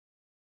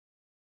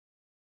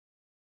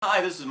Hi,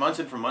 this is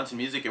Munson from Munson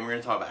Music, and we're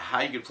going to talk about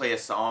how you could play a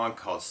song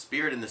called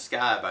Spirit in the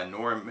Sky by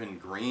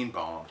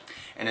Greenbaum.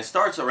 And it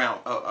starts around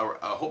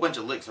a whole bunch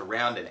of licks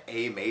around an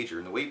A major.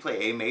 And the way you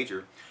play A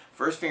major,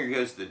 first finger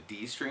goes to the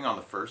D string on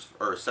the first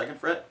or second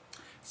fret.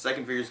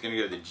 Second finger is going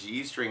to go to the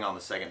G string on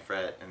the second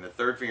fret, and the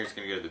third finger is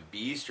going to go to the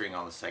B string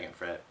on the second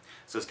fret.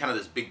 So it's kind of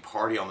this big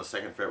party on the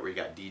second fret where you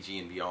got D, G,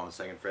 and B all on the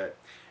second fret.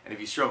 And if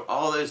you strum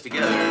all those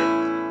together,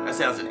 that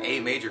sounds an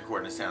A major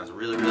chord, and it sounds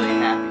really, really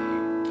happy.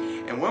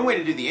 And one way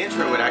to do the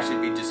intro would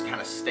actually be just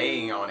kind of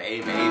staying on A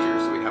major,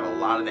 so we'd have a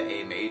lot of the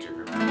A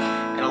major.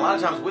 And a lot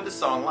of times with a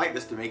song like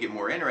this, to make it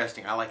more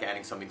interesting, I like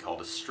adding something called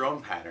a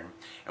strum pattern.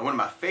 And one of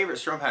my favorite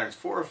strum patterns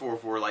for a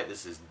 4/4 like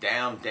this is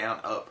down,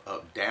 down, up,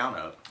 up, down,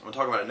 up. I'm going to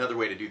talk about another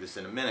way to do this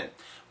in a minute.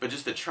 But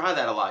just to try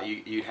that a lot,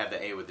 you'd have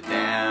the A with the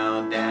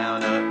down,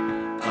 down,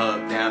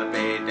 up, down, up,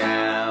 A,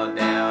 down,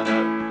 down,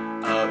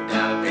 up,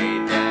 down, up,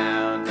 A,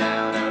 down,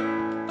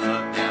 down,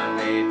 up, down,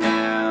 up, A,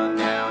 down,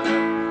 down,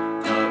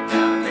 up, down,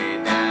 up,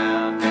 A,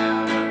 down,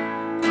 down,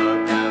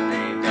 up, down, up,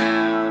 A,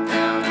 down,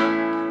 down,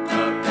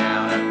 up,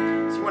 down,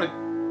 up. So you want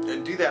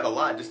to do that a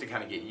lot just to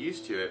kind of get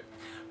used to it.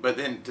 But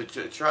then to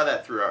try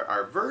that through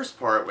our verse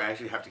part, we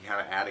actually have to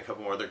kind of add a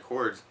couple more other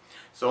chords.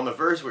 So on the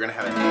verse, we're going to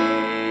have an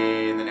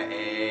A, and then an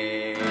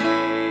A,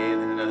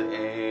 and then another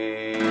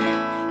A.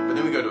 But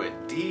then we go to a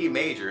D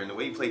major, and the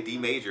way you play D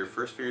major,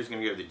 first finger is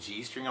going to go to the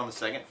G string on the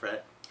second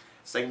fret.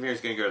 Second finger is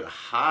going to go to the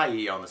high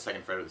E on the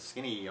second fret, or the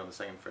skinny E on the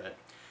second fret.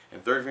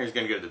 And third finger is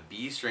going to go to the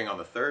B string on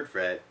the third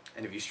fret.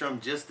 And if you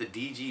strum just the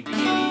D, G, B, and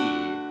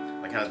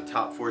E, like kind of the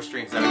top four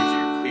strings, that gives you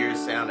your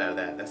clearest sound out of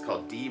that. That's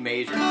called D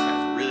major. It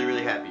sounds really,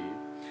 really happy.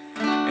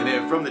 And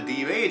then from the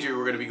D major,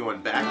 we're going to be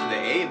going back to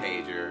the A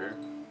major.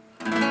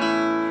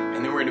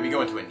 And then we're going to be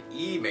going to an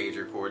E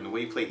major chord. And the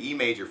way you play E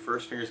major,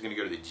 first finger is going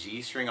to go to the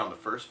G string on the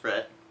first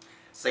fret.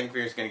 Second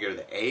finger is going to go to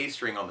the A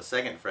string on the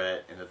second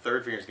fret. And the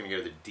third finger is going to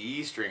go to the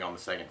D string on the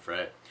second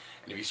fret.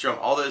 And if you strum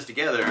all those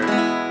together,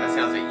 that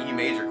sounds like E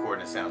major chord,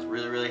 and it sounds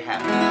really, really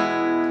happy.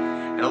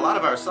 And a lot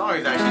of our songs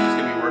is actually just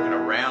going to be working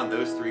around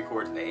those three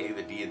chords, the A,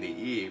 the D, and the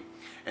E.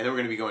 And then we're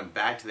going to be going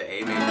back to the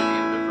A major at the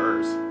end of the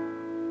verse.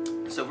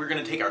 So if we're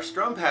going to take our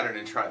strum pattern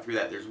and try it through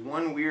that, there's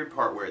one weird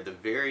part where at the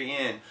very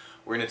end,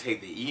 we're going to take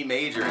the E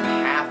major and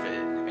half it,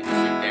 and just do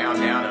down,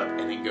 down, up,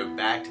 and then go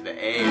back to the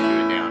A and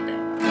do a down,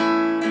 down,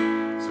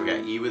 up. So we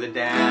got E with a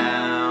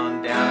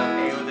down,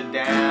 down, up, A with a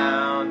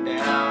down,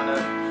 down,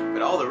 up.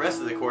 But all the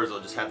rest of the chords will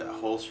just have that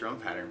whole strum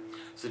pattern.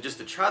 So just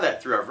to try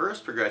that through our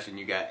verse progression,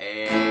 you got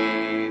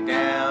A,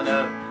 down,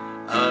 up,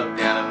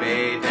 down, up,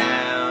 A,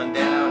 down,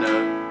 down, up,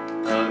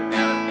 down,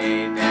 up,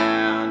 A,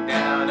 down,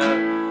 down,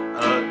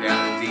 up,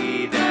 down,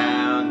 D,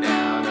 down,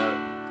 down,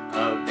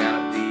 up,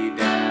 down, D,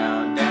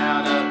 down,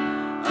 down,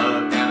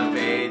 up, down,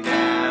 A,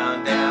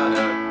 down, down,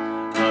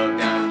 up,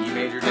 down, E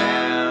major,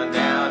 down,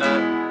 down,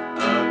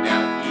 up,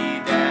 down, E,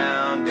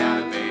 down,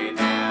 down, A,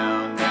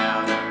 down,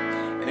 down, up.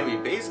 And then we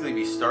basically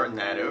be starting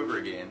that over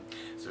again.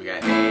 So we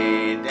got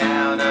A,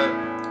 down,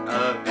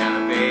 up,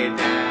 down, A,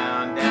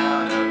 down,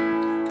 down,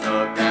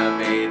 up,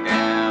 down, A,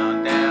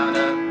 down, down,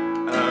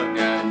 up,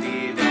 down,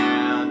 D,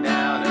 down,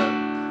 down,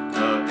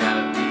 up,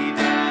 down, D,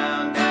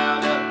 down,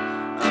 down,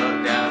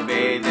 up, down,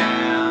 A,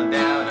 down,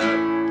 down,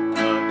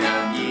 up,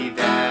 down, E,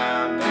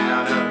 down,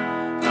 down,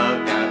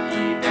 up, down,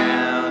 E,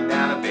 down,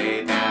 down,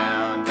 A,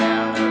 down,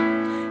 down, up.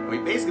 And we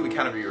basically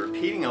kind of be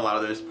repeating a lot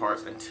of those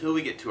parts until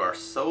we get to our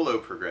solo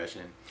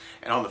progression.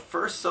 And on the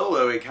first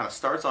solo, it kind of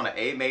starts on an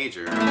A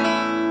major,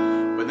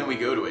 but then we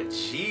go to a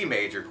G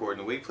major chord.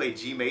 And when we play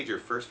G major,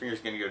 first finger is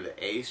going to go to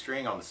the A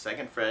string on the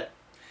second fret.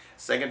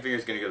 Second finger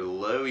is going to go to the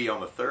low E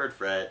on the third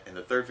fret, and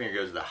the third finger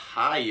goes to the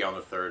high E on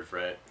the third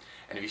fret.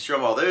 And if you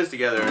strum all those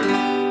together,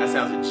 that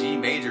sounds a G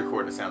major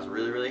chord, and it sounds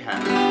really, really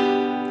happy.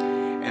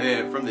 And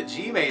then from the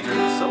G major,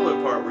 the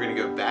solo part, we're going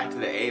to go back to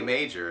the A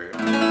major.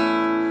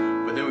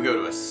 But then we go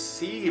to a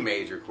C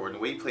major chord. And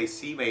the way you play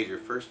C major,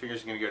 first finger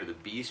is going to go to the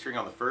B string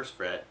on the first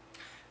fret.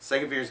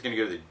 Second finger is going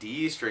to go to the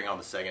D string on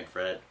the second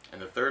fret.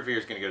 And the third finger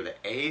is going to go to the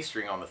A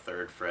string on the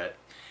third fret.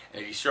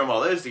 And if you strum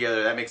all those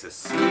together, that makes a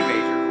C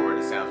major chord.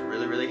 It sounds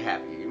really, really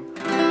happy. And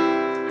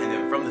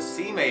then from the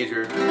C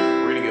major,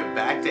 we're going to go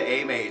back to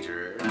A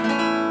major.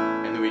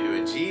 And then we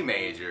do a G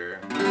major.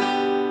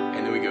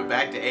 And then we go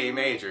back to A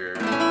major.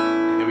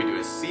 And then we do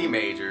a C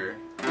major.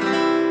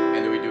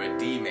 And then we do a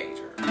D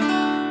major.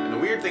 The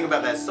weird thing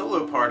about that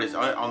solo part is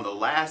on the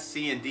last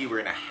C and D,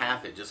 we're going to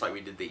half it, just like we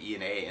did the E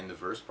and A in the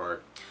verse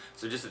part.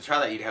 So just to try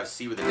that, you'd have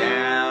C with a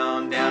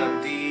down, down,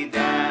 up, D,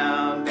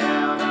 down,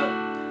 down,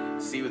 up.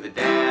 C with a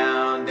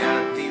down,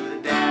 down, up, D with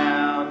a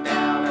down,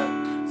 down,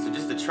 up. So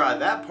just to try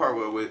that part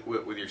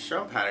with your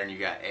strum pattern, you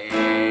got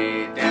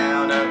A,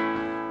 down,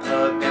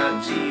 up,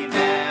 down, G,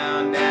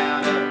 down,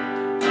 down,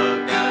 up,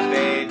 down, up,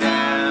 A,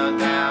 down,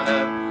 down,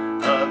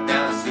 up,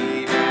 down,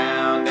 C,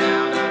 down,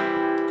 down,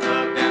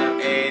 up, down,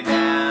 up, A,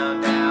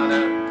 down, down,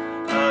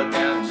 up,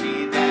 down,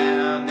 G,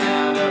 down,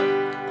 down, up,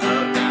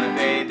 down, up,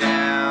 A,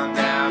 down,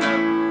 down,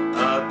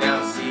 up,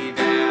 down, C,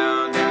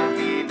 down, down,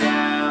 B,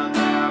 down,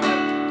 down,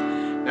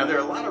 up. Now there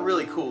are a lot of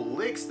really cool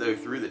licks though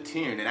through the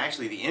tune, and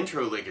actually the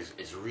intro lick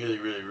is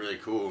really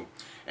cool,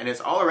 and it's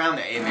all around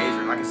the A major.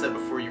 And like I said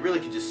before, you really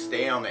can just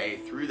stay on the A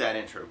through that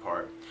intro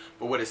part.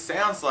 But what it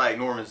sounds like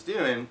Norman's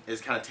doing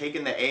is kind of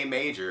taking the A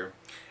major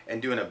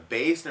and doing a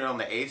bass note on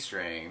the A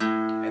string,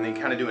 and then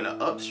kind of doing an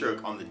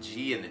upstroke on the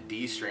G and the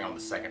D string on the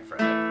 2nd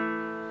fret.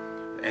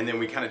 And then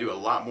we kind of do a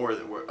lot more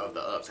of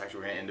the ups. Actually,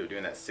 we're going to end up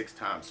doing that 6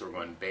 times. So we're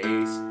going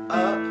bass,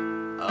 up,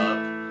 up,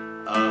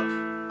 up.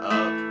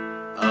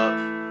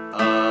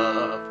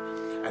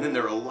 And then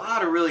there are a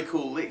lot of really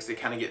cool licks that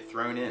kind of get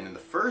thrown in. And the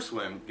first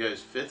one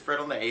goes 5th fret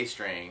on the A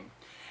string,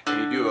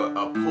 and you do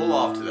a pull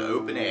off to the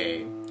open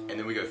A, and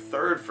then we go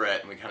 3rd fret,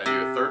 and we kind of do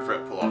a 3rd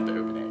fret pull off to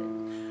open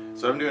A.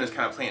 So what I'm doing is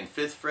kind of playing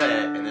 5th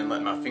fret, and then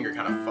letting my finger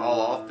kind of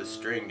fall off the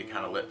string to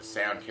kind of let the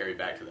sound carry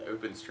back to the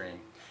open string.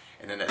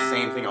 And then that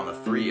same thing on the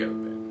 3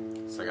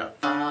 open. So I got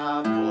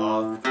 5, pull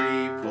off, 3,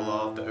 pull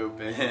off to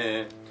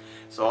open.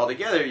 So all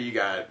together you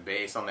got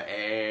bass on the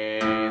A,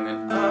 and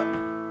then up,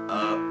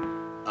 up,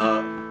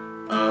 up,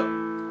 up,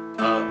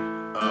 up,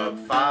 up,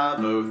 5,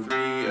 0, 3,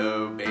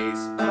 0, bass,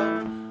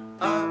 up,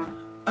 up,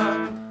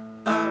 up,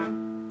 up,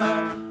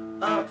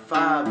 up, up,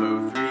 5,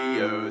 0, 3,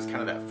 0 is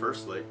kind of that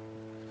first lick.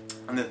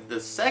 And then the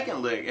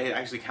second lick, it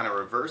actually kind of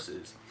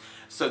reverses.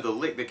 So the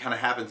lick that kind of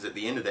happens at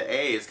the end of the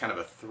A is kind of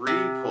a 3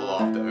 pull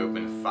off to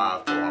open,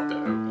 5 pull off to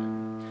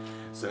open.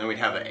 So then we'd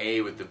have an A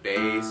with the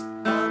bass,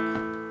 up,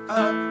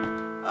 up,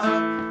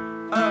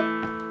 up,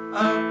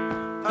 up,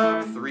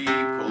 up, 3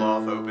 pull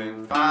off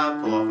open,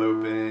 5 pull off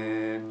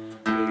open,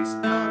 bass,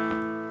 up,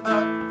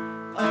 up,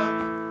 up,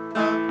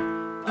 up,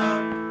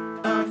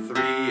 up, up, 3,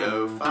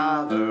 0,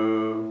 5,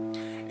 0.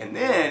 And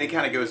then it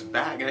kind of goes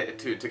back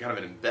to kind of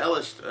an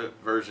embellished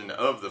version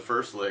of the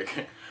first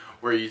lick,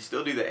 where you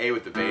still do the A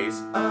with the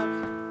bass, up,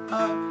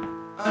 up,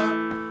 up,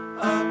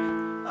 up,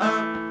 up,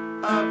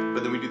 up,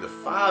 but then we do the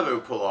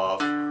 5-0 pull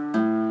off,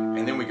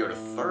 and then we go to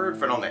 3rd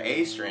fret on the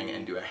A string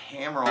and do a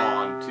hammer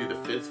on to the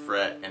 5th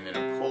fret, and then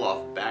a pull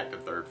off back to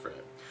 3rd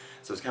fret.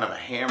 So it's kind of a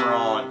hammer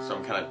on, so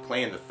I'm kind of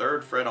playing the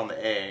 3rd fret on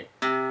the A,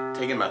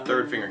 taking my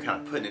 3rd finger and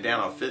kind of putting it down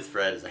on 5th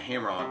fret as a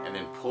hammer on, and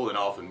then pulling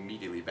off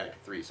immediately back to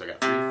 3. So I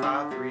got 3,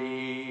 5,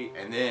 3,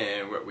 and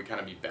then we kind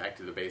of be back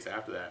to the bass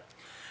after that.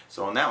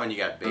 So on that one you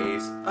got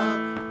bass, up,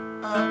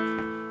 up,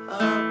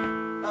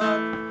 up, up,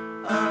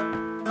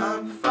 up,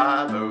 up,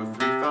 5, 0,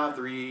 3, 5,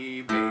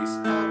 3, bass,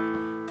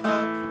 up, up,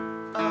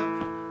 up,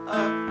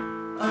 up,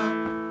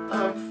 up,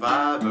 up,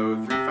 5, 0,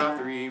 3, 5,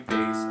 3,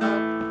 bass, up,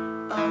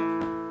 up,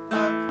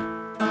 up,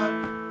 up,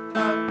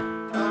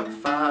 up, up,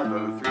 5,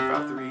 0, 3,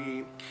 5,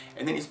 3.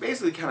 And then he's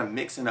basically kind of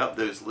mixing up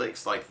those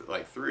licks like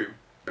through.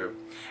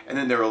 And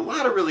then there are a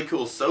lot of really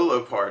cool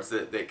solo parts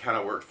that kind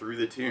of work through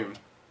the tune.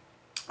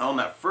 On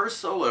that first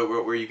solo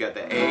where you got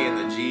the A and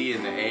the G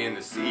and the A and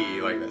the C,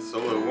 like that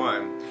solo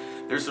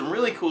 1, there's some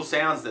really cool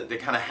sounds that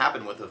kind of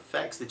happen with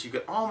effects that you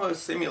could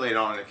almost simulate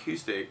on an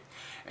acoustic.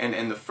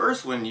 And the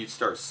first one, you'd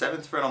start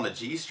 7th fret on the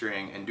G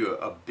string and do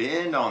a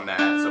bend on that,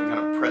 so I'm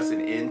kind of pressing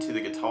into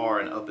the guitar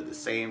and up at the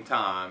same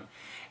time.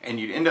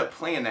 And you'd end up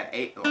playing that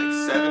 7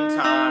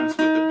 times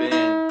with the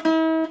bend,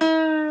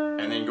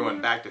 and then going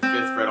back to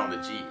 5th fret on the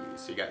G.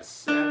 So you got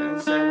 7,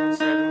 7,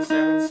 7,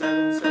 7,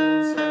 7,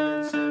 7,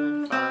 7,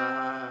 7, 5.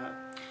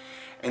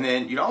 And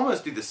then you'd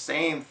almost do the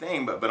same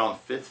thing, but on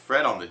 5th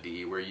fret on the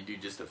D, where you do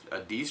just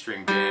a D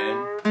string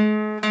bend,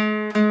 and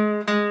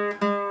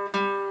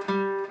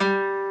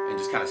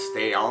just kind of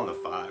stay on the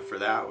 5 for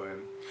that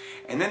one.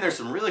 And then there's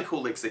some really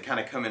cool licks that kind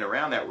of come in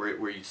around that,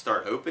 where you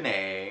start open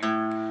A,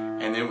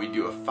 and then we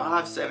do a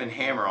 5-7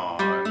 hammer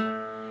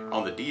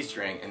on the D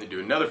string, and then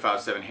do another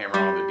 5-7 hammer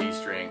on the D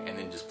string, and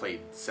then just play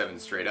 7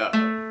 straight up.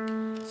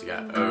 So you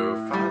got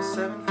 0, 5,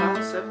 7,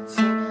 5, 7,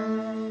 7.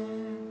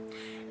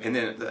 And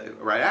then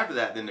right after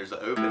that, then there's an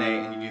open A,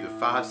 and you do the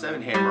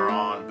 5-7 hammer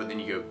on, but then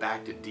you go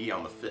back to D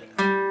on the 5th.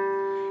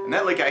 And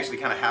that lick actually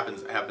kind of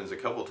happens a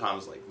couple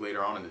times like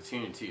later on in the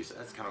tune too. So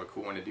that's kind of a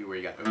cool one to do, where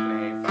you got open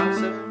A,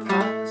 5-7,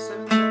 5,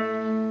 7,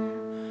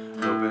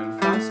 7, open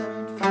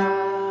 5-7, 5,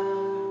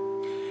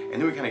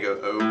 and then we kind of go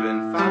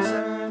open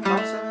 5-7,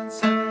 5, 7,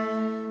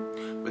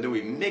 7. But then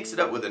we mix it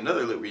up with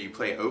another lick where you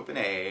play open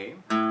A,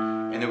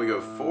 and then we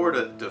go 4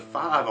 to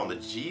 5 on the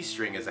G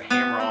string as a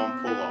hammer on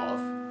pull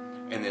off,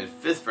 and then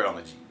 5th fret on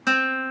the G.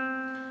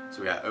 So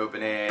we got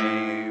open A,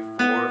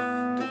 4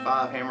 to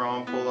 5 hammer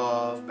on pull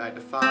off, back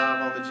to 5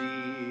 on the G.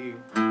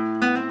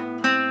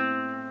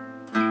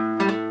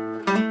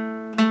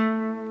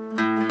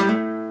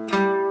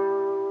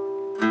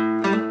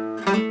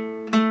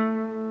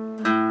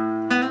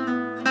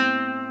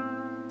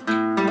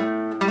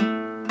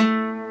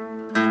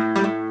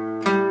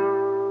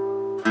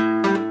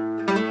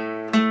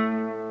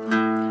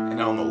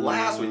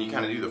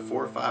 Do the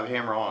 4 or 5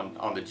 hammer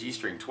on the G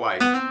string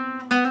twice,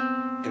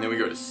 and then we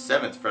go to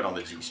 7th fret on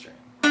the G string.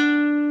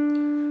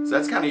 So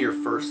that's kind of your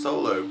first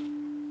solo.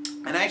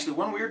 And actually,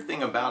 one weird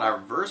thing about our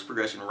verse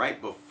progression right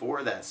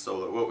before that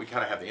solo, well, we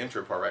kind of have the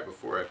intro part right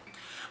before it,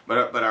 but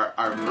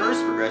our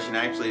verse progression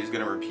actually is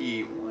going to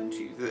repeat 1,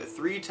 2,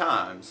 3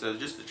 times. So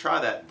just to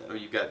try that,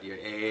 you've got your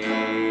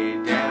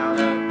A,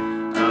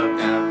 down, up, up,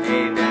 down,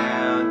 A,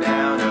 down,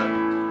 down,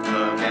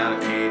 up,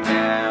 down, A,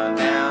 down,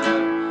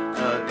 down,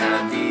 up,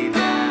 down, D,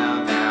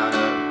 down, down,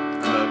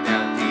 up,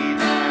 down, D,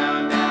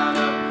 down, down,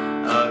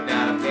 up,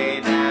 down,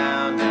 A,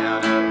 down,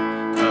 down,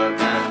 up,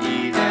 down,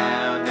 E,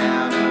 down,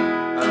 down,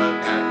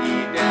 down,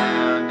 E,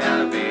 down, down,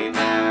 up, A,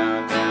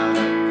 down, down,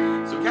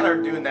 up. So we kind of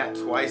are doing that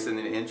twice in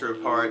the intro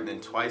part, and then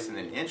twice in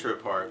the intro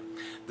part.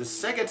 The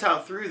second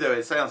time through, though,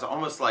 it sounds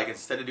almost like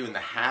instead of doing the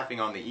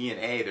halving on the E and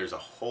A, there's a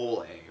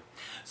whole A.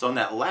 So on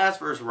that last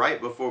verse,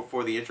 right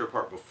before the intro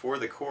part, before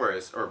the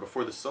chorus, or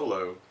before the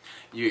solo,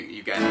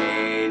 you got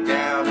A,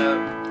 down,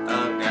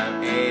 up,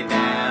 down, A,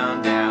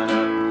 down, down,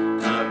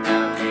 up,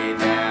 down, A,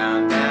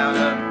 down,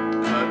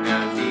 down, up,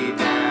 down, D,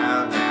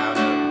 down, down,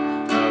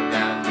 up,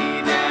 down,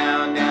 D,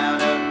 down,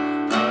 down,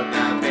 up,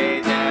 down,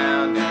 A,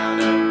 down, down,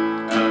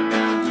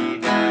 down, E,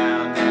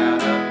 down, down,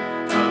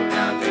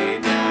 down, A,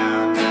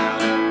 down,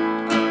 down,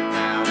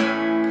 down.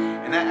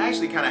 And that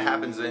actually kind of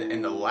happens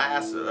in the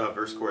last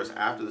verse chorus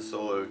after the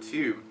solo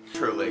too.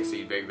 Intro lick, so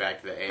you bring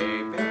back to the A,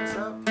 bass,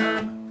 up,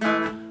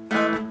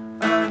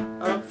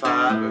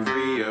 5, oh,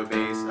 3, oh,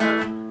 bass,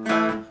 up,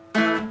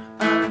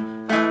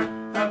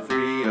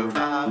 3, oh,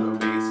 5, oh,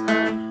 bass,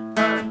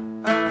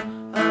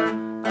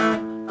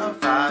 up,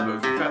 5, oh,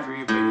 3, 5,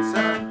 3, bass,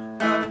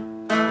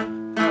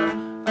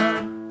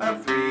 up,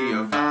 3,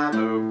 oh, 5,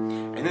 oh.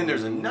 And then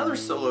there's another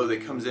solo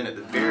that comes in at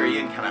the very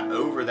end, kind of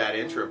over that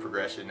intro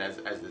progression as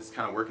it's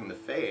kind of working the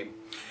fade.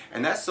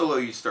 And that solo,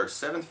 you start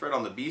 7th fret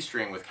on the B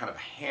string with kind of a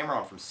hammer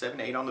on from 7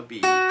 to 8 on the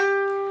B.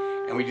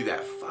 And we do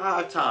that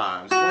 5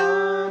 times.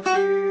 1,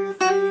 2,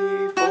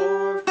 3,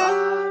 4,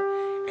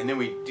 5. And then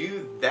we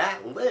do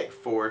that lick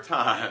 4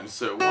 times.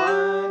 So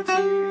 1,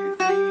 2,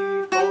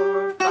 3,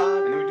 4,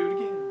 5. And then we do it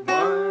again.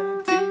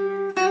 1,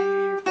 2,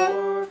 3,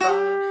 4, 5.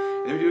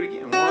 And then we do it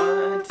again.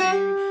 1,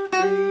 2,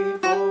 3,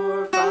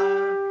 4,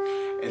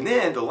 5. And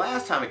then the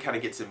last time it kind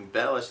of gets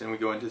embellished and we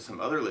go into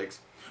some other licks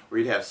where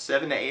you'd have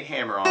 7 to 8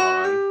 hammer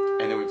on.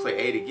 And then we play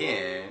 8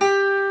 again,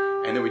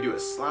 and then we do a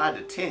slide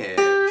to 10,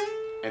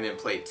 and then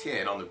play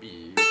 10 on the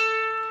B.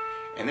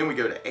 And then we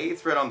go to 8th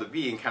fret on the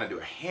B and kind of do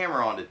a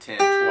hammer on to 10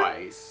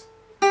 twice.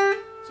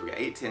 So we got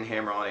 8, 10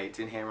 hammer on, 8,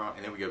 10 hammer on,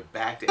 and then we go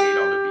back to 8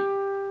 on the B.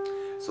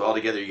 So all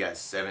together you got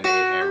 7, 8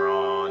 hammer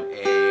on, 8,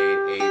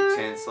 8,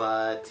 10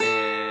 slide,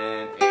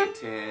 10, 8,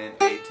 10,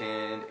 8,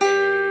 10,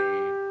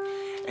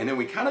 8. And then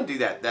we kind of do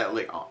that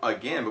lick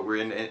again, but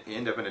we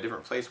end up in a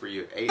different place where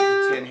you 8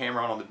 to 10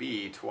 hammer on the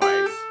B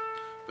twice.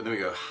 But then we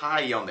go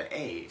high E on the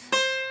 8,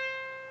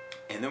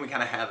 and then we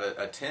kind of have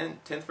a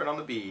 10th fret on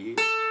the B,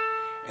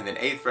 and then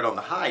 8th fret on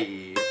the high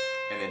E,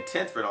 and then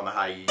 10th fret on the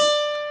high E,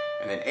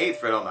 and then 8th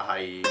fret on the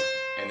high E,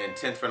 and then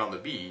 10th fret on the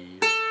B,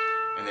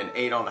 and then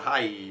 8 on the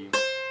high E,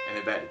 and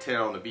then back to 10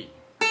 on the B.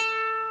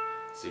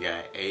 So you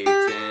got 8,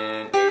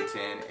 10, 8,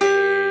 10,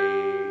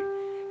 8,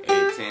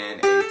 8, 10,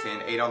 8,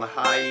 10, 8 on the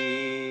high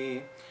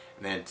E,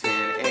 and then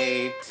 10,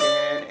 8,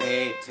 10,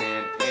 8,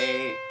 10,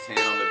 8, 10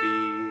 on the B.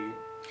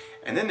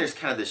 And then there's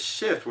kind of this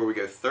shift where we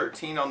go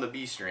 13 on the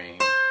B string,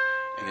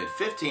 and then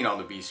 15 on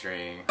the B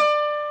string,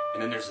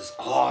 and then there's this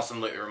awesome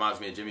lick that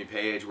reminds me of Jimmy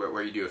Page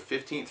where you do a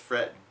 15th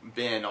fret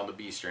bend on the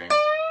B string,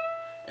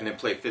 and then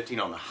play 15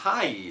 on the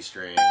high E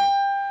string,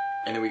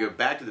 and then we go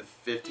back to the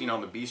 15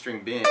 on the B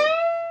string bend,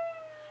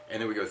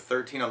 and then we go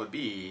 13 on the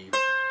B,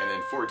 and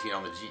then 14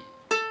 on the G.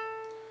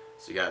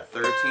 So you got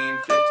 13,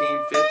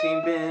 15,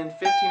 15 bend,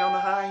 15 on the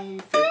high E,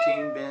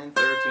 15 bend,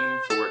 13,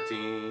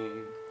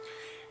 14.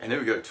 And then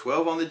we go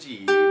 12 on the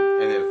G,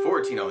 and then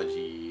 14 on the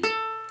G,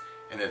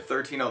 and then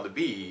 13 on the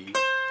B,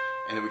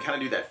 and then we kind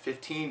of do that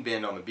 15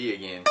 bend on the B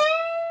again,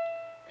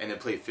 and then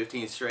play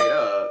 15 straight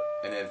up,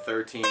 and then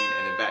 13,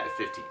 and then back to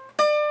 15.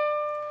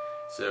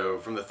 So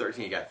from the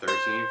 13 you got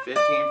 13,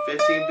 15,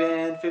 15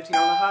 bend, 15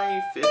 on the high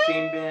E,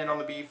 15 bend on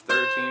the B,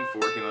 13,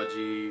 14 on the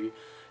G,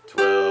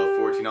 12,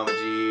 14 on the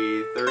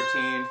G,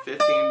 13,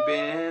 15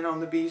 bend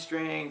on the B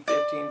string,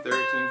 15,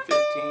 13,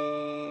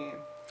 15.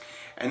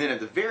 And then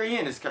at the very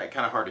end, it's kind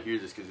of hard to hear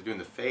this because we're doing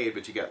the fade,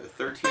 but you got the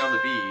 13 on the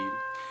B,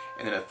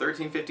 and then a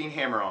 13, 15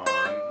 hammer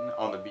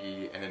on the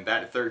B, and then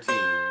back to 13.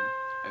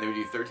 And then we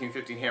do 13,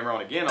 15 hammer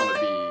on again on the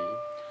B,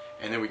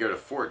 and then we go to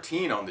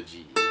 14 on the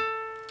G.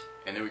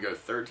 And then we go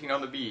 13 on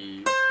the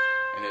B,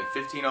 and then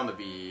 15 on the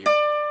B,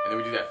 and then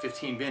we do that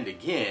 15 bend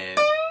again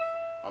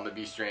on the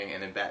B string,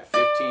 and then back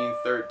 15,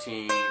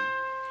 13,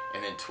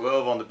 and then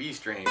 12 on the B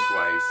string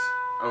twice.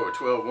 Oh,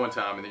 12 one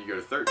time, and then you go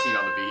to 13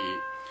 on the B,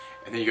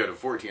 and then you go to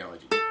 14 on the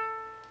G.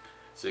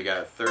 So you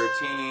got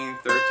 13,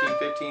 13,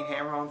 15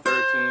 hammer on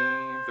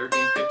 13,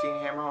 13, 15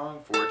 hammer on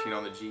 14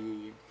 on the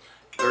G,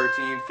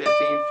 13,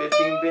 15,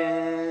 15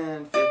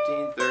 bend,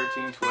 15,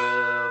 13,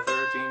 12,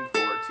 13,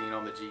 14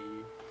 on the G.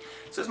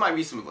 So this might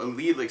be some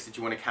lead licks that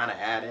you want to kind of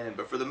add in,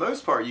 but for the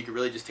most part you could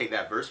really just take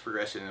that verse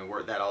progression and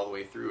work that all the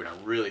way through, and I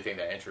really think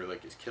that intro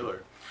lick is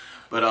killer.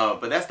 But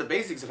that's the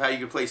basics of how you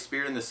can play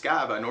Spirit in the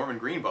Sky by Norman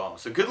Greenbaum.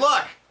 So good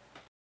luck!